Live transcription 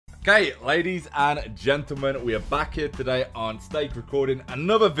Okay, ladies and gentlemen, we are back here today on Stake recording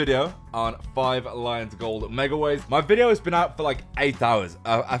another video on 5 Lions Gold Megaways. My video has been out for like 8 hours.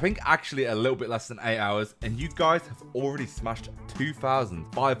 I think actually a little bit less than 8 hours. And you guys have already smashed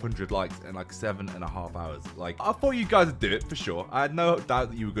 2,500 likes in like 7.5 hours. Like, I thought you guys would do it for sure. I had no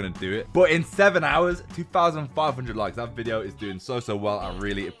doubt that you were going to do it. But in 7 hours, 2,500 likes. That video is doing so well. I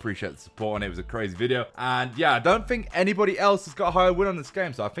really appreciate the support on it. It was a crazy video. And yeah, I don't think anybody else has got a higher win on this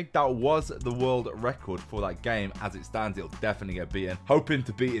game. So I think that was the world record for that game. As it stands, it'll definitely get beaten. Hoping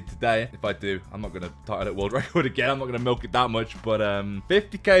to beat it today. If I do, I'm not going to title it world record again. I'm not going to milk it that much. But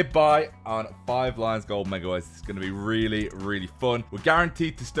 50k buy on 5 Lions Gold Megaways. It's going to be really fun. We're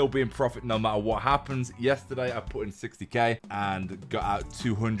guaranteed to still be in profit no matter what happens. Yesterday, I put in 60k and got out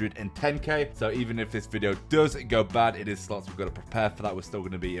 210k. So even if this video does go bad, it is slots. We've got to prepare for that. We're still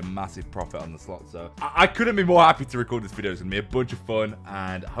going to be in massive profit on the slot. So I couldn't be more happy to record this video. It's going to be a bunch of fun.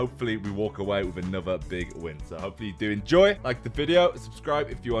 And hopefully we walk away with another big win. So hopefully you do enjoy. Like the video, subscribe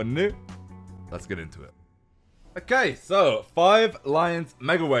if you are new. Let's get into it. Okay, so 5 Lions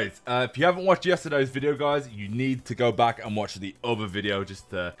Megaways. If you haven't watched yesterday's video, guys, you need to go back and watch the other video just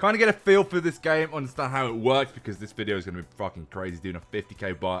to kind of get a feel for this game, understand how it works, because this video is going to be fucking crazy. Doing a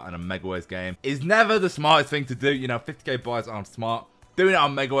 50k buy on a Megaways game is never the smartest thing to do. You know, 50k buys aren't smart. Doing it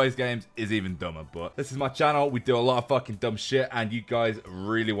on Megaways games is even dumber, but this is my channel. We do a lot of fucking dumb shit, and you guys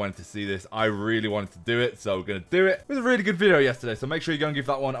really wanted to see this. I really wanted to do it, so we're going to do it. It was a really good video yesterday, so make sure you go and give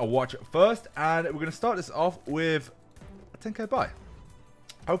that one a watch first, and we're going to start this off with a 10k buy.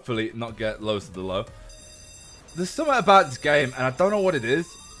 Hopefully not get lows to the low. There's something about this game, and I don't know what it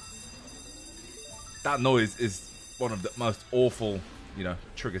is. That noise is one of the most awful, you know,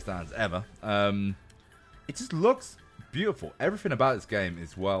 trigger sounds ever. It just looks beautiful. Everything about this game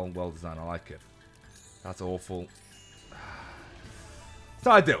is well designed. I like it. That's awful. It's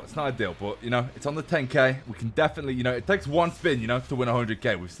not ideal. It's not ideal, but you know, it's on the 10k. We can definitely, you know, it takes one spin, you know, to win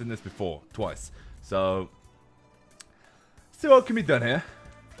 100k. We've seen this before, twice. So, see what can be done here.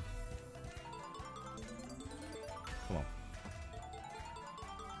 Come on.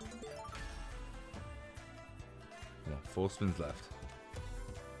 Come on, 4 spins left.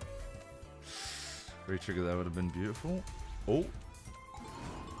 Trigger that would have been beautiful. Oh,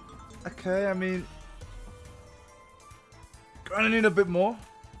 okay. I mean, gonna need a bit more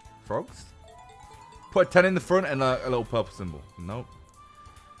frogs. Put a 10 in the front and a little purple symbol. Nope.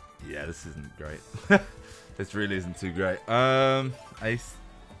 Yeah, this isn't great. This really isn't too great. Ace.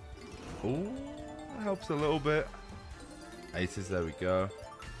 Oh, helps a little bit. Aces. There we go.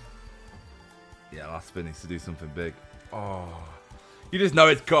 Yeah, last spin needs to do something big. Oh, you just know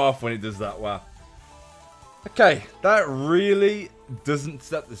it's cut off when it does that. Wow. Okay, that really doesn't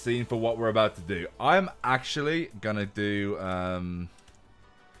set the scene for what we're about to do. I'm actually gonna do no, I'm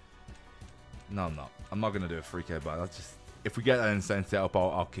not. I'm not gonna do a 3k buy. That's just, if we get that insane setup,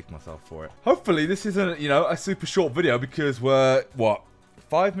 I'll kick myself for it. Hopefully this isn't, you know, a super short video, because we're what,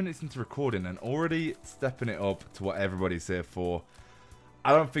 5 minutes into recording and already stepping it up to what everybody's here for.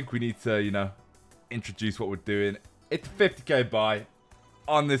 I don't think we need to, you know, introduce what we're doing. It's a 50k buy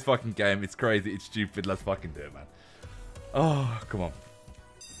on this fucking game. It's crazy. It's stupid. Let's fucking do it, man. Oh, come on.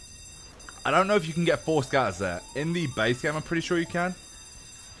 I don't know if you can get 4 scatters there. In the base game, I'm pretty sure you can.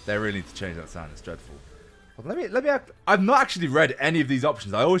 They really need to change that sound. It's dreadful. But let me I've not actually read any of these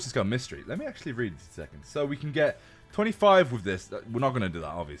options. I always just go mystery. Let me actually read this in a second. So we can get 25 with this. We're not going to do that,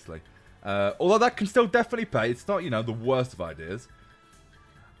 obviously. Although that can still definitely pay. It's not, you know, the worst of ideas.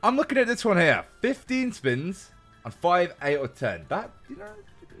 I'm looking at this one here. 15 spins on 5, 8, or 10. That, you know,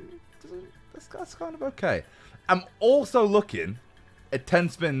 that's kind of okay. I'm also looking at 10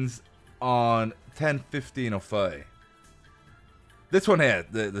 spins on 10, 15, or 30. This one here,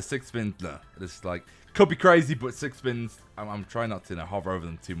 the 6 spins, no. This, like, could be crazy, but 6 spins, I'm trying not to, you know, hover over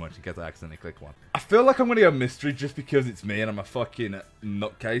them too much in case I accidentally click one. I feel like I'm going to go mystery just because it's me and I'm a fucking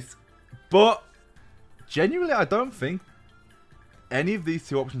nutcase. But, genuinely, I don't think any of these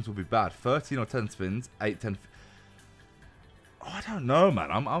 2 options will be bad. 13 or 10 spins, 8, 10. Oh, I don't know, man.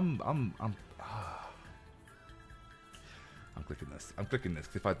 I'm clicking this. I'm clicking this.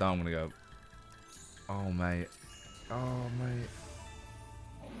 'Cause if I don't, I'm gonna go. Oh, mate. Oh, mate.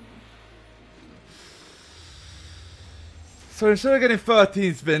 So instead of getting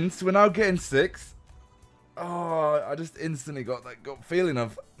 13 spins, we're now getting 6. Oh, I just instantly got that gut feeling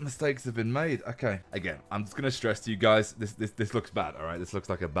of mistakes have been made. Okay. Again, I'm just gonna stress to you guys. This looks bad. All right. This looks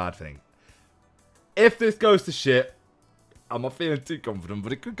like a bad thing. If this goes to shit, I'm not feeling too confident,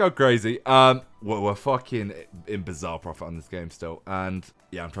 but it could go crazy. We're fucking in bizarre profit on this game still, and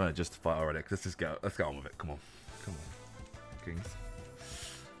yeah, I'm trying to justify it already. Let's just go. Let's get on with it. Come on, come on, Kings.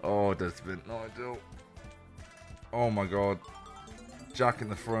 Oh, there's been no idea. Oh my god. Jack in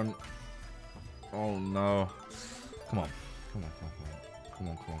the front. Oh no. Come on. Come on, come on, come on. Come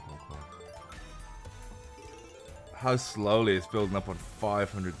on, come on, come on, come on. How slowly it's building up on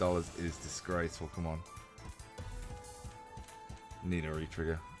 $500 is disgraceful. Come on. Need a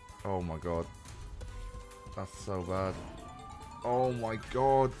retrigger. Oh my god. That's so bad. Oh my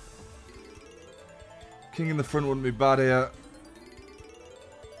god. King in the front wouldn't be bad here.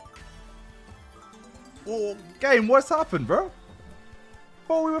 Oh, game, what's happened, bro?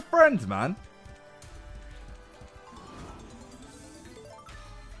 Thought we were friends, man.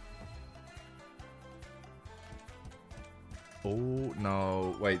 Oh,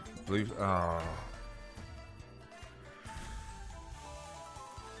 no. Wait, blue. Ah.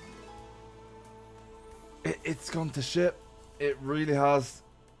 It's gone to shit. It really has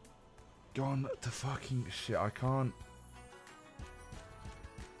gone to fucking shit. I can't.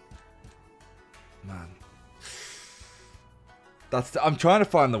 Man. I'm trying to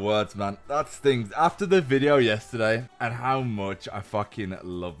find the words, man. That's things. After the video yesterday and how much I fucking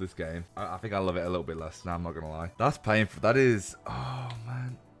love this game. I think I love it a little bit less now, I'm not going to lie. That's painful. That is... Oh,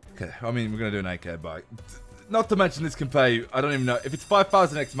 man. Okay, I mean, we're going to do an 8k buy. Not to mention this can pay... I don't even know. If it's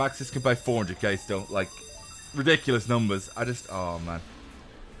 5,000x max, this can pay 400k still. Like, ridiculous numbers. I just... Oh, man.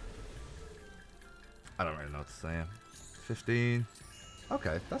 I don't really know what to say. 15.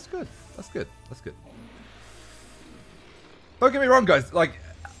 Okay, that's good. That's good. That's good. Don't get me wrong, guys. Like,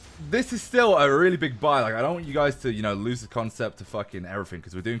 this is still a really big buy. Like, I don't want you guys to, you know, lose the concept to fucking everything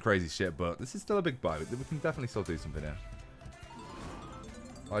because we're doing crazy shit. But this is still a big buy. We can definitely still do something here.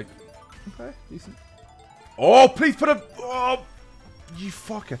 Like, okay, decent. Oh, please put a... Oh, you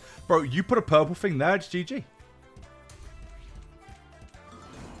fucker. Bro, you put a purple thing there. It's GG.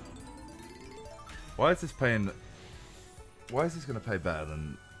 Why is this paying... Why is this going to pay better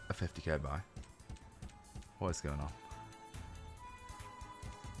than a 50k buy? What is going on?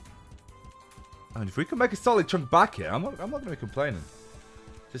 And if we can make a solid chunk back here, I'm not going to be complaining.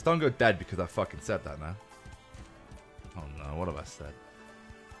 Just don't go dead because I fucking said that, man. Oh no, what have I said?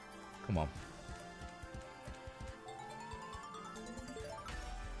 Come on.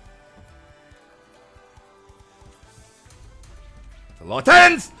 That's a lot of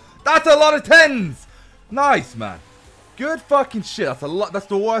tens! That's a lot of tens! Nice, man. Good fucking shit. That's a lot. That's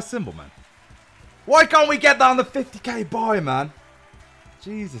the worst symbol, man. Why can't we get that on the 50k buy, man?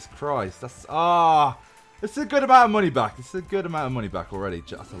 Jesus Christ. That's... Ah. It's a good amount of money back. It's a good amount of money back already.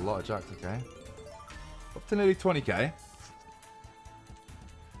 That's a lot of jacks, okay? Up to nearly 20k.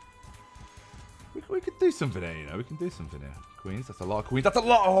 We could do something here, you know. We can do something here. Queens. That's a lot of queens. That's a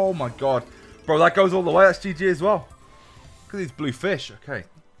lot. Oh, my God. Bro, that goes all the way. That's GG as well. Look at these blue fish. Okay.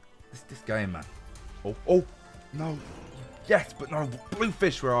 This game, man. Oh, oh. No. Yes, but no. Blue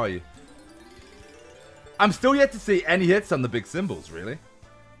fish, where are you? I'm still yet to see any hits on the big symbols, really.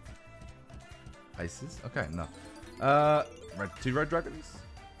 Aces? Okay, no. Two red dragons?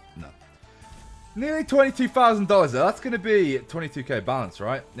 No. Nearly $22,000 though. That's going to be 22k balance,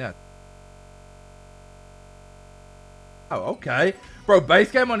 right? Yeah. Oh, okay. Bro,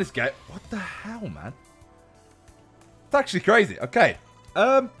 base game on this game. What the hell, man? It's actually crazy. Okay.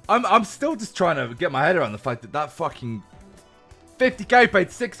 I'm still just trying to get my head around the fact that that fucking 50k paid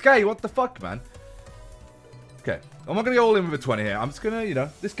 6k. What the fuck, man? Okay. I'm not going to go all in with a 20 here. I'm just going to, you know,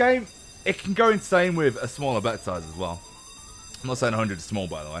 this game, it can go insane with a smaller bet size as well. I'm not saying 100 is small,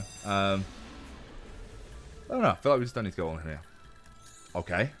 by the way. I don't know. I feel like we just don't need to go all in here.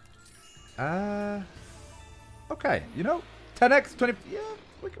 Okay. Okay. You know, 10x, 20... Yeah,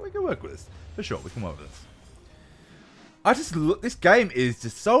 we can work with this. For sure, we can work with this. I just look... This game is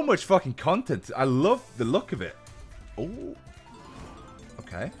just so much fucking content. I love the look of it. Oh.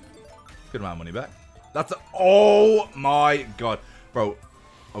 Okay. Good amount of money back. That's a... Oh, my God. Bro,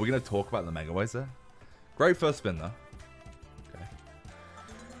 are we going to talk about the Megaways there? Great first spin, though. Okay.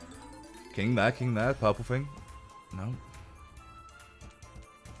 King there. Purple thing. No.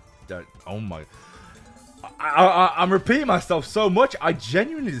 Don't... Oh, my... I'm repeating myself so much. I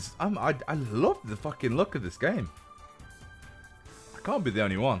genuinely just... I love the fucking look of this game. I can't be the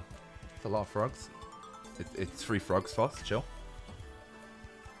only one. It's a lot of frogs. It's 3 frogs, Foss. Chill.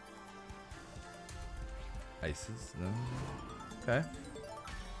 Aces. No. Okay.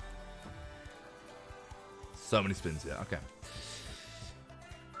 So many spins, yeah. Okay.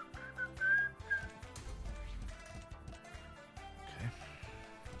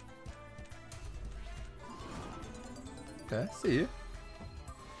 Okay, see you.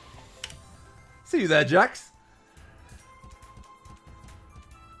 See you there, Jax.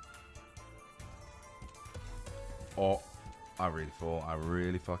 Oh, I really thought. I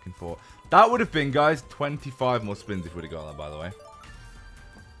really fucking thought. That would have been, guys, 25 more spins if we'd have got that, by the way.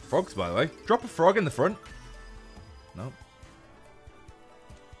 Frogs, by the way. Drop a frog in the front. Nope.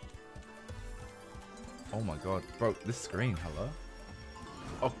 Oh my god. Bro, this screen. Hello?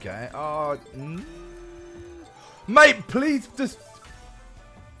 Okay. Mate, please just...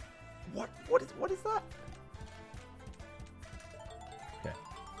 What is that? Okay.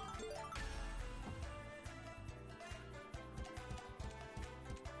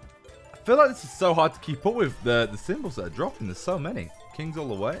 I feel like this is so hard to keep up with the symbols that are dropping. There's so many. Kings all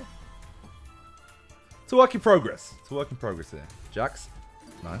the way. It's a work in progress. It's a work in progress here. Jacks.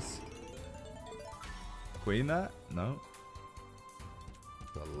 Nice. Queen there? No.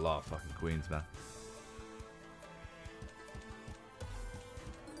 There's a lot of fucking queens, man.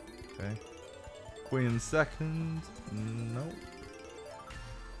 Okay. Queen in the second. No.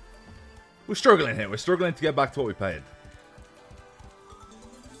 We're struggling here. We're struggling to get back to what we paid.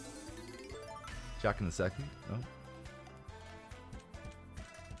 Jack in the second. No.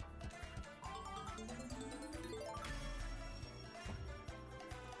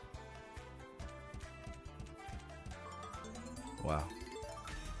 Wow.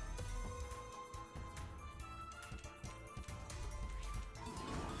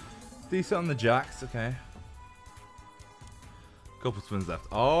 Decent on the jacks, okay. Couple spins left.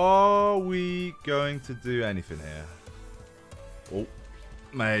 Are we going to do anything here? Oh,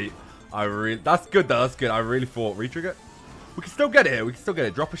 mate. That's good though, that's good. I really thought retrigger. We can still get it here. We can still get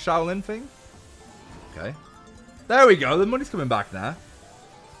it. Drop a Shaolin thing. Okay. There we go. The money's coming back now.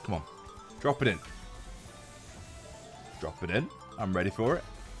 Come on. Drop it in. Drop it in. I'm ready for it.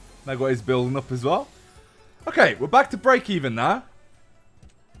 Megaways building up as well. Okay, we're back to break even now.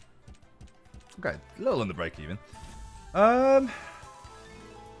 Okay, a little under break even. I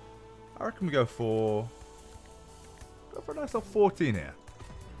reckon we go for a nice little 14 here.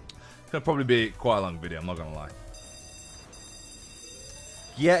 It's gonna probably be quite a long video, I'm not gonna lie.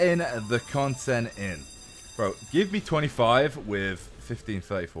 Getting the content in. Bro, give me 25 with 15,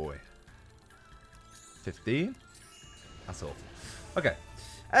 30, 40. 15? That's awful. Okay.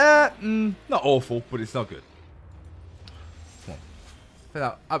 Not awful, but it's not good. Come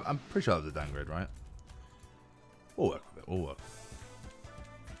on. I'm pretty sure that was a downgrade, right? We'll work with it. We'll work.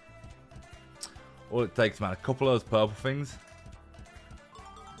 All it takes, man, a couple of those purple things.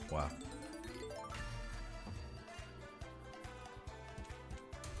 Wow.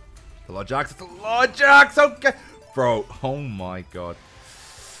 It's a lot of jacks. It's a lot of jacks. Okay. Bro, oh my god.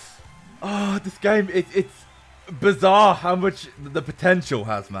 Oh, this game, it's bizarre how much the potential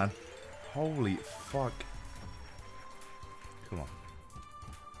has, man. Holy fuck. Come on.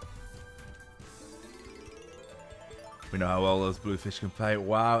 We know how well those blue fish can pay.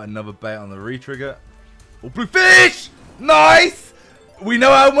 Wow, another bait on the retrigger. Oh, blue fish! Nice! We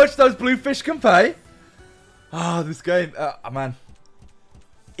know how much those blue fish can pay. Oh, this game, man.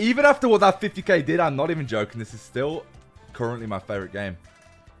 Even after what that 50k did, I'm not even joking. This is still currently my favorite game.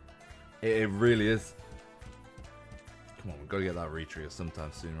 It really is. Come on, we've got to get that retrigger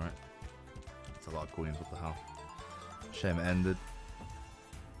sometime soon, right? It's a lot of queens, what the hell. Shame it ended.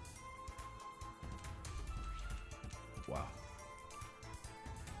 Wow.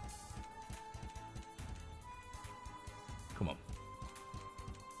 Come on.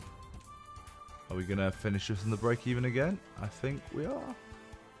 Are we going to finish this in the break even again? I think we are.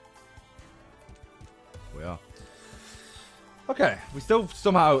 We are. Okay, we still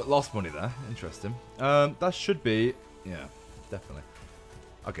somehow lost money there. Interesting. That should be... Yeah, definitely.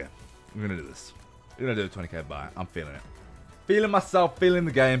 Okay, I'm going to do this. I'm going to do a 20k buy. I'm feeling it. Feeling myself, feeling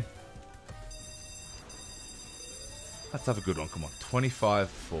the game. Let's have a good one. Come on. 25,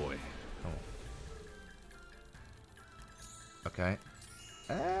 40. Come on. Okay.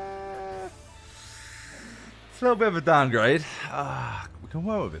 It's a little bit of a downgrade. We can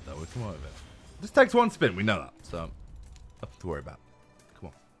work with it, though. We can work with it. This takes one spin. We know that. So, nothing to worry about. Come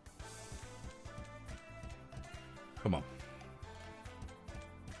on. Come on.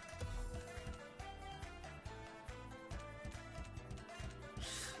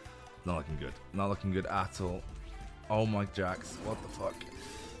 Not looking good. Not looking good at all. Oh my jacks. What the fuck?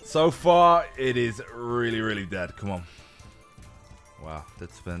 So far, it is really, really dead. Come on. Wow.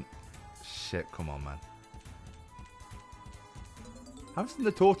 Dead spin. Shit. Come on, man. Haven't seen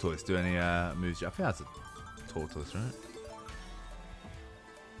the tortoise do any moves yet. I think that's a tortoise, right?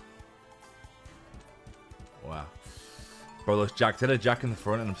 Wow. Bro, those jacks. Hit a jack in the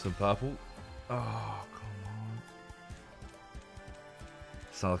front and some purple. Oh, come on.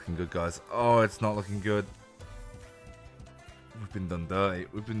 It's not looking good, guys. Oh, it's not looking good. We've been done dirty.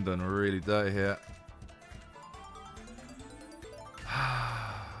 We've been done really dirty here.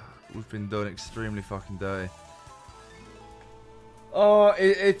 We've been done extremely fucking dirty. Oh,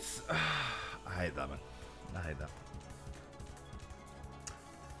 it's... I hate that, man. I hate that.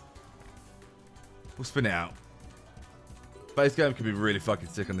 We'll spin it out. Base game could be really fucking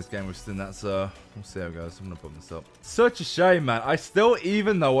sick on this game. We've seen that, so we'll see how it goes. I'm gonna put this up. Such a shame, man. I still,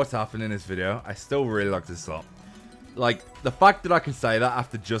 even though what's happening in this video, I still really like this slot. Like, the fact that I can say that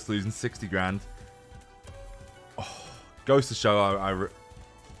after just losing 60 grand. Oh, goes to show I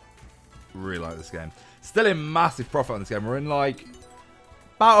really like this game. Still in massive profit on this game. We're in like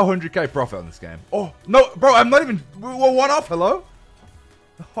about 100k profit on this game. Oh, no, bro, I'm not even, we're one off, hello?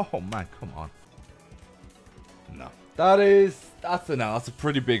 Oh, man, come on. No. That's an L. That's a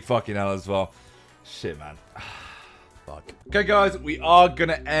pretty big fucking L as well. Shit, man. Fuck. Okay, guys, we are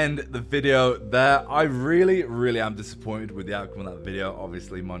gonna end the video there. I really am disappointed with the outcome of that video.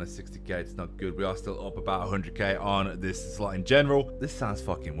 Obviously, minus 60k, it's not good. We are still up about 100k on this slot in general. This sounds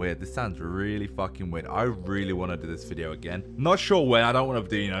fucking weird. This sounds really fucking weird. I really want to do this video again. Not sure when. I don't want to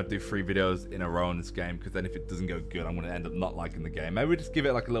do, you know, do 3 videos in a row in this game, because then if it doesn't go good, I'm gonna end up not liking the game. Maybe we just give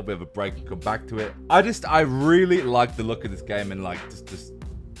it like a little bit of a break and come back to it. I really like the look of this game and like just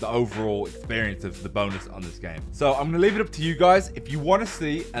the overall experience of the bonus on this game. So I'm gonna leave it up to you guys. If you want to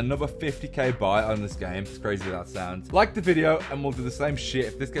see another 50k buy on this game, as crazy as that sounds, like the video and we'll do the same shit.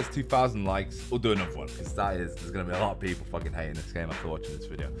 If this gets 2,000 likes, we'll do another one, because there's gonna be a lot of people fucking hating this game after watching this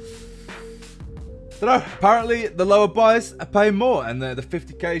video. Don't know, apparently the lower buys are paying more and the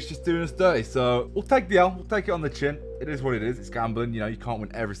 50k is just doing us dirty. So we'll take the L, we'll take it on the chin. It is what it is. It's gambling. You know, you can't win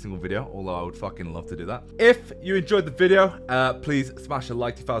every single video, although I would fucking love to do that. If you enjoyed the video, please smash a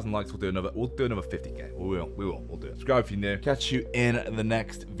like. 2,000 likes, we'll do another 50k. We'll do it. Subscribe if you're new. Catch you in the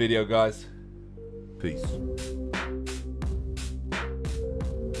next video, guys. Peace.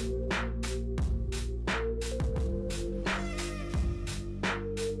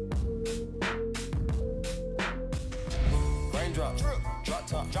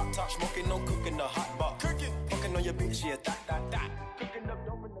 Drop top, smoking, no cooking, the hot box. Cooking on your bitch, yeah, that.